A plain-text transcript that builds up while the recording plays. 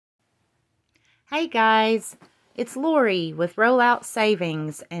Hey guys, it's Lori with Rollout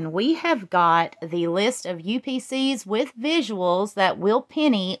Savings, and we have got the list of UPCs with visuals that will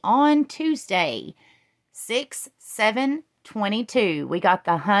penny on Tuesday, 6/7/22. We got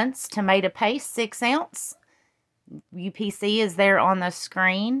the Hunt's tomato paste 6 ounce. UPC is there on the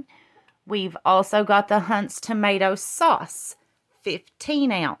screen. We've also got the Hunt's tomato sauce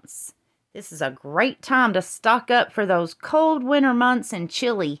 15 ounce. This is a great time to stock up for those cold winter months and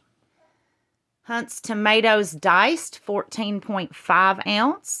chili. Hunt's tomatoes diced 14.5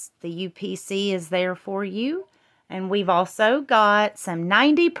 ounce. The UPC is there for you. And we've also got some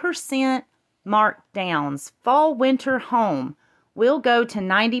 90% markdowns. Fall winter home will go to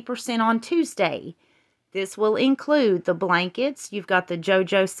 90% on Tuesday. This will include the blankets. You've got the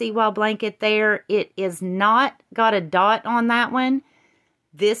JoJo Seawall blanket there. It is not got a dot on that one.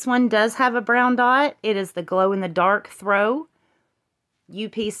 This one does have a brown dot. It is the glow-in-the-dark throw.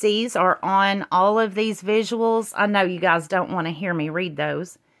 UPCs are on all of these visuals. I know you guys don't want to hear me read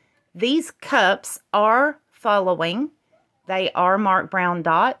those. These cups are following. They are marked brown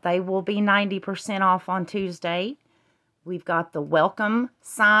dot. They will be 90% off on Tuesday. We've got the welcome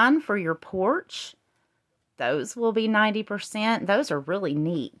sign for your porch. Those will be 90%. Those are really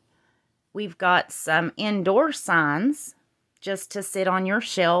neat. We've got some indoor signs just to sit on your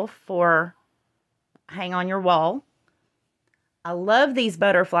shelf or hang on your wall. I love these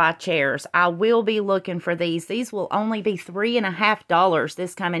butterfly chairs. I will be looking for these. These will only be $3.50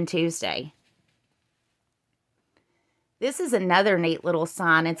 this coming Tuesday. This is another neat little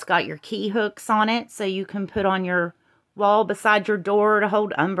sign. It's got your key hooks on it so you can put on your wall beside your door to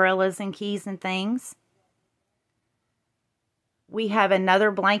hold umbrellas and keys and things. We have another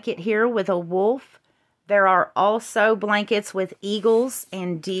blanket here with a wolf. There are also blankets with eagles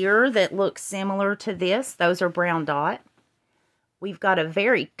and deer that look similar to this. Those are brown dot. We've got a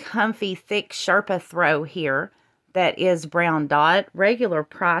very comfy, thick Sherpa throw here that is brown dot. Regular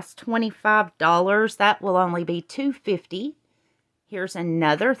price, $25. That will only be $2.50. Here's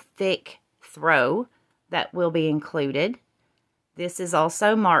another thick throw that will be included. This is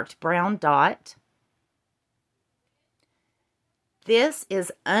also marked brown dot. This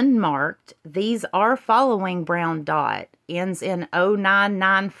is unmarked. These are following brown dot. Ends in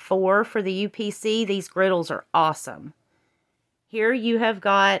 0994 for the UPC. These griddles are awesome. Here you have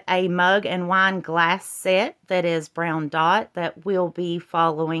got a mug and wine glass set that is brown dot that will be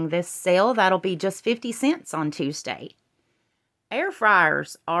following this sale. That'll be just 50 cents on Tuesday. Air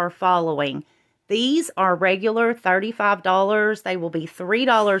fryers are following. These are regular $35. They will be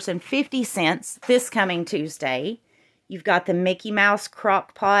 $3.50 this coming Tuesday. You've got the Mickey Mouse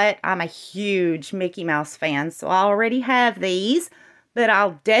crock pot. I'm a huge Mickey Mouse fan, so I already have these, but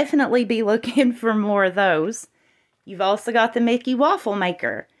I'll definitely be looking for more of those. You've also got the Mickey Waffle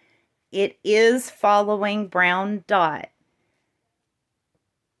Maker. It is following brown dot.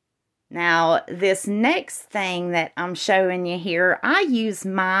 Now, this next thing that I'm showing you here, I use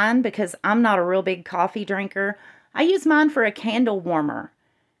mine because I'm not a real big coffee drinker. I use mine for a candle warmer.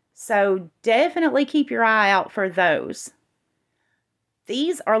 So definitely keep your eye out for those.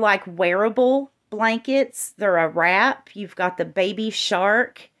 These are like wearable blankets. They're a wrap. You've got the baby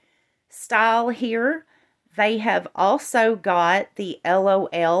shark style here. They have also got the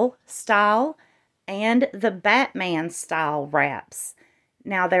LOL style and the Batman style wraps.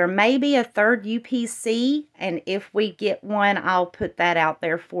 Now, there may be a third UPC, and if we get one, I'll put that out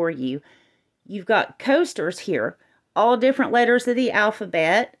there for you. You've got coasters here, all different letters of the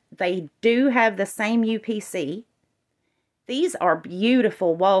alphabet. They do have the same UPC. These are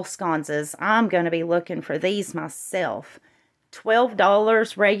beautiful wall sconces. I'm going to be looking for these myself.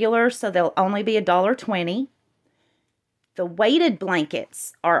 $12 regular, so they'll only be $1.20. The weighted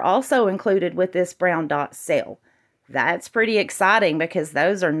blankets are also included with this brown dot sale. That's pretty exciting because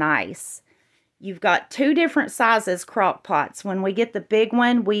those are nice. You've got 2 different sizes crock pots. When we get the big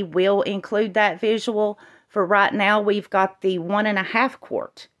one, we will include that visual. For right now, we've got the 1.5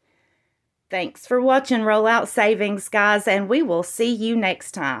 quart. Thanks for watching Rollout Savings, guys, and we will see you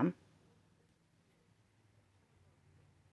next time.